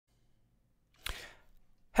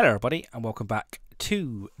Hello everybody and welcome back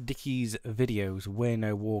to Dickie's Videos, where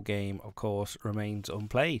no war game of course remains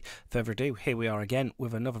unplayed. Further ado, here we are again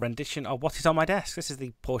with another rendition of what is on my desk. This is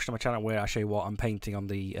the portion of my channel where I show you what I'm painting on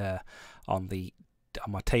my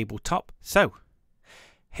tabletop. So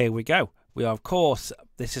here we go. We are, of course,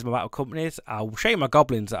 this is my battle companies. I'll show you my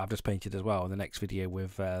goblins that I've just painted as well in the next video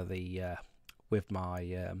with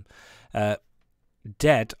my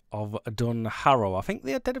Dead of Dunharrow. I think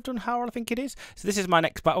the Dead of Dunharrow, I think it is. So this is my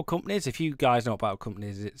next battle companies. If you guys know what battle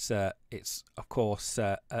companies, it's of course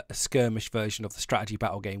a skirmish version of the strategy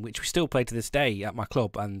battle game, which we still play to this day at my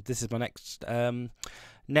club. And this is my next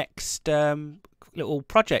little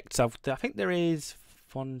project. So I think there is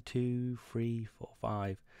 1, 2, 3, 4,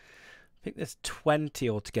 5. I think there's 20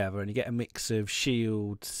 altogether, and you get a mix of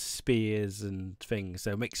shields, spears, and things.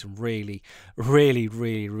 So it makes them really, really,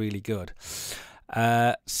 really, really good.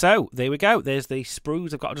 So there we go. There's the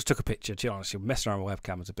sprues. I just took a picture. To be honest, messing around with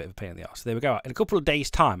webcam is a bit of a pain in the arse. So there we go. In a couple of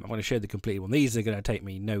days' time, I'm going to show you the complete one. These are going to take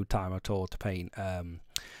me no time at all to paint.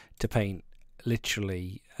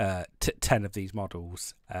 Literally 10 of these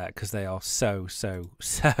models because they are so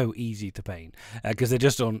easy to paint because they're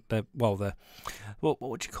just on the what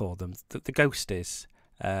would you call them, the ghosties.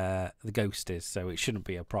 The ghosties, so it shouldn't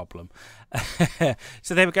be a problem.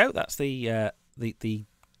 So there we go. That's the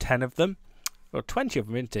 10 of them. Well, 20 of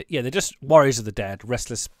them, isn't it? Yeah, they're just warriors of the dead,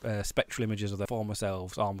 restless spectral images of their former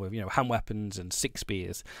selves, armed with, hand weapons and 6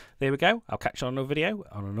 spears. There we go. I'll catch you on another video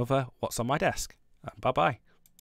on another What's on My Desk. Bye bye.